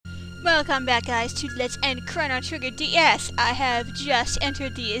Welcome back, guys, to Let's End Chrono Trigger DS. I have just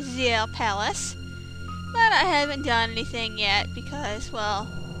entered the Azale Palace, but I haven't done anything yet because, well,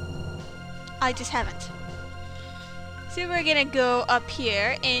 I just haven't. So we're gonna go up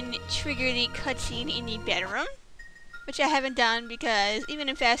here and trigger the cutscene in the bedroom, which I haven't done because even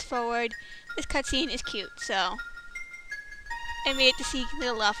in fast forward, this cutscene is cute, so I made it to see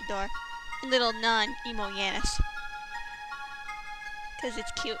little Alphador and little non-emo Yanis, because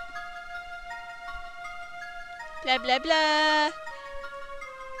it's cute. Blah blah blah.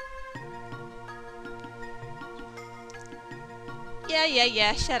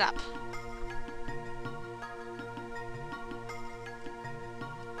 Yeah, shut up.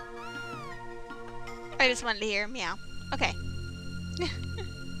 I just wanted to hear meow. Okay.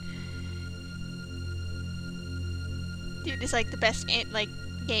 Dude is like the best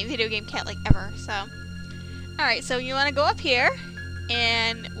video game cat ever, so. Alright, so you wanna go up here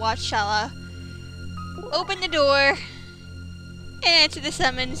and watch Shala open the door and answer the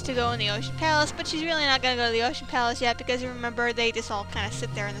summons to go in the Ocean Palace, but she's really not gonna go to the Ocean Palace yet because remember, they just all kind of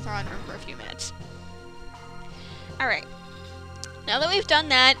sit there in the throne room for a few minutes. Alright. Now that we've done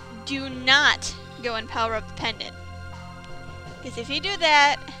that, do not go and power up the pendant. Because if you do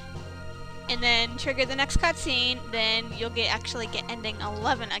that, and then trigger the next cutscene, then you'll actually get ending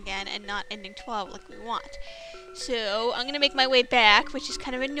 11 again, and not ending 12 like we want. So, I'm gonna make my way back, which is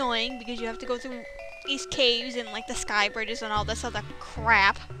kind of annoying, because you have to go through these caves and the sky bridges and all this other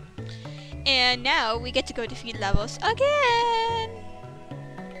crap. And now, we get to go defeat Lavos again!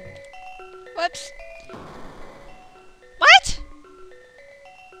 Whoops. What?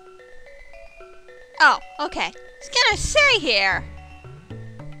 Oh, okay. I was gonna say here.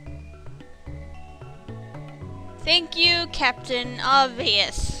 Thank you, Captain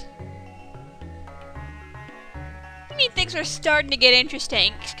Obvious. I mean, things are starting to get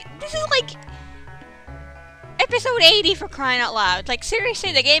interesting. This is like episode 80 for crying out loud. Like,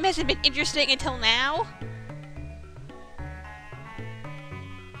 seriously, the game hasn't been interesting until now?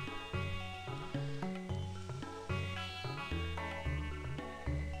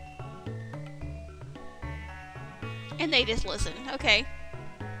 And they just listen. Okay.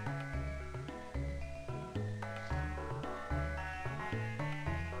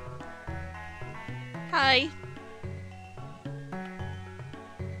 Hi.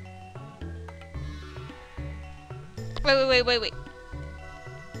 Wait.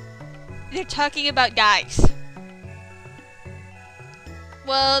 They're talking about guys.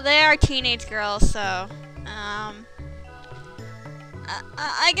 Well, they are teenage girls, so,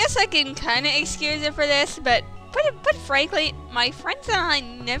 I guess I can kind of excuse it for this, but frankly, my friends and I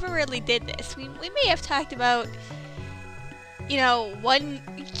never really did this. We may have talked about, you know, one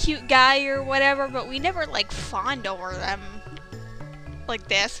cute guy or whatever, but we never, fawned over them like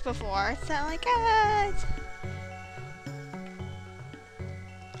this before. So,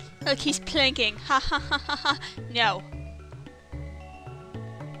 Look, he's planking. Ha ha ha ha ha. No.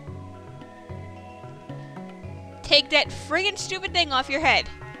 Take that friggin' stupid thing off your head.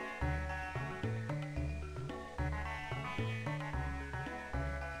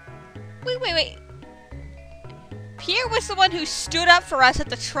 Wait. Pierre was the one who stood up for us at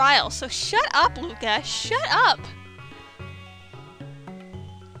the trial, so shut up, Luca. Shut up.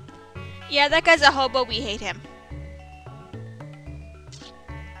 Yeah, that guy's a hobo. We hate him.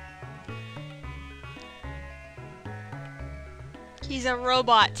 He's a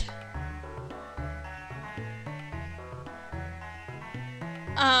robot.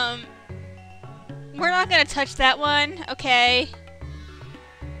 We're not gonna touch that one, okay?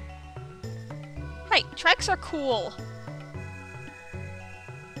 Hey, tracks are cool.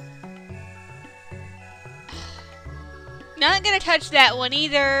 Not gonna touch that one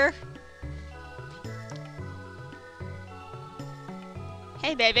either.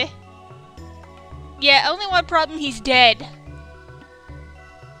 Hey, baby. Yeah, only one problem, he's dead.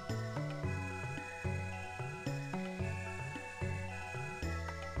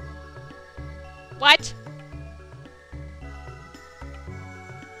 What?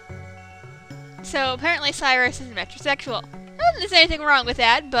 So, apparently Cyrus is metrosexual. Not that there's anything wrong with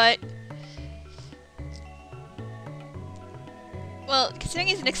that, but... Well, considering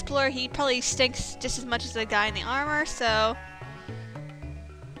he's an explorer, he probably stinks just as much as the guy in the armor, so...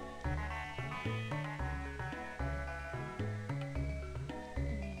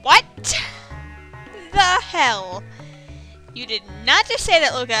 What the hell? You did not just say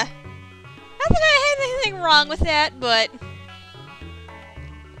that, Luca. Not that I had anything wrong with that, but...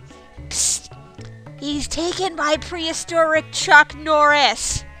 Psst. He's taken by prehistoric Chuck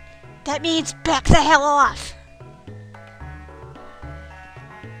Norris. That means back the hell off.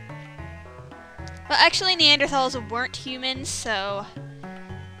 Well, actually, Neanderthals weren't humans, so...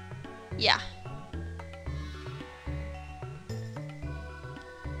 yeah.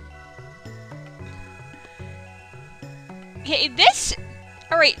 Okay, this...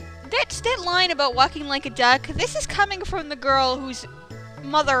 Alright, that line about walking like a duck, this is coming from the girl whose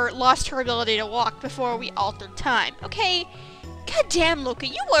mother lost her ability to walk before we altered time. Okay? Goddamn, Luca,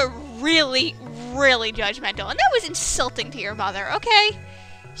 you were really, really judgmental, and that was insulting to your mother, okay?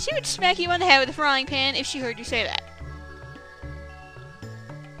 She would smack you on the head with a frying pan if she heard you say that.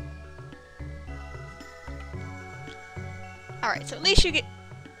 Alright, so at least you get...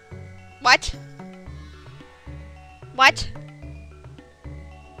 What? What?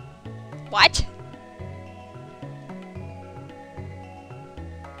 What?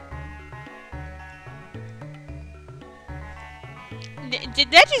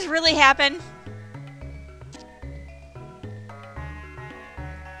 Did that just really happen?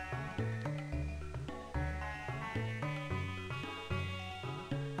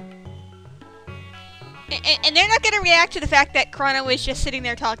 And they're not going to react to the fact that Chrono is just sitting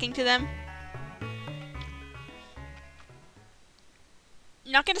there talking to them?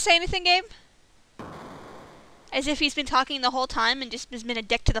 Not going to say anything, Gabe? As if he's been talking the whole time and just has been a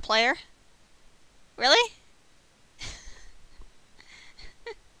dick to the player? Really?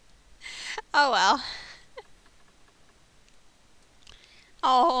 Oh well.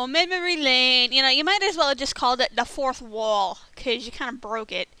 Oh, memory lane. You know, you might as well have just called it the fourth wall, because you kind of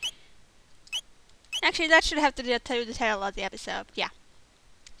broke it. Actually, that should have to do with the title of the episode. Yeah.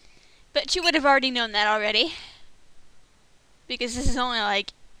 But you would have already known that already. Because this is only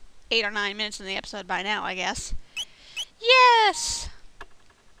like 8 or 9 minutes in the episode by now, I guess. Yes!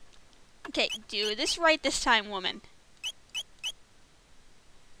 Okay, do this right this time, woman.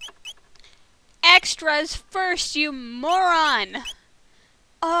 Extras first, you moron!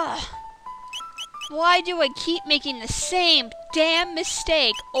 Ugh. Why do I keep making the same damn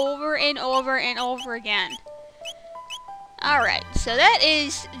mistake over and over and over again? Alright, so that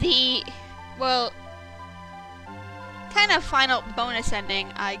is the, well, kind of final bonus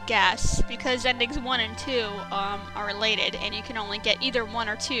ending, I guess, because endings 1 and 2 are related, and you can only get either 1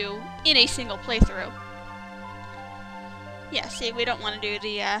 or 2 in a single playthrough. Yeah, see, we don't want to do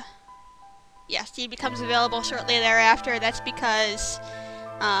the, yeah, see, it becomes available shortly thereafter. That's because,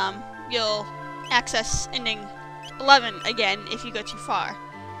 you'll access ending 11 again if you go too far.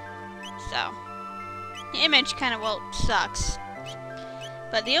 So, the image kind of, well, sucks.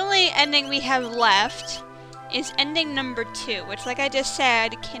 But the only ending we have left is ending number 2, which, like I just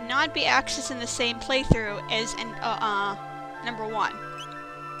said, cannot be accessed in the same playthrough as number 1.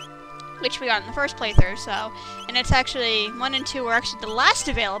 Which we got in the first playthrough, so... And it's actually... 1 and 2 were actually the last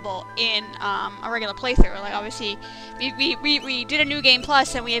available in a regular playthrough. Like, obviously, we did a New Game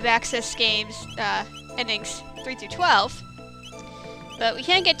Plus, and we have access games, endings 3 through 12. But we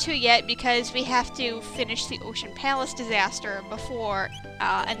can't get 2 yet, because we have to finish the Ocean Palace disaster before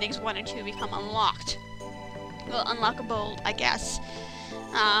endings 1 and 2 become unlocked. Well, unlockable, I guess.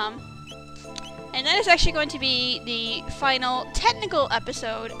 And that is actually going to be the final technical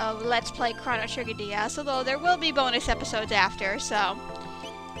episode of Let's Play Chrono Trigger DS, although there will be bonus episodes after, so...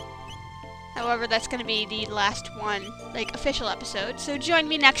 However, that's going to be the last one, like, official episode. So join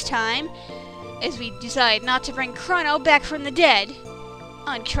me next time as we decide not to bring Chrono back from the dead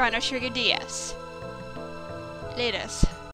on Chrono Trigger DS. Latest.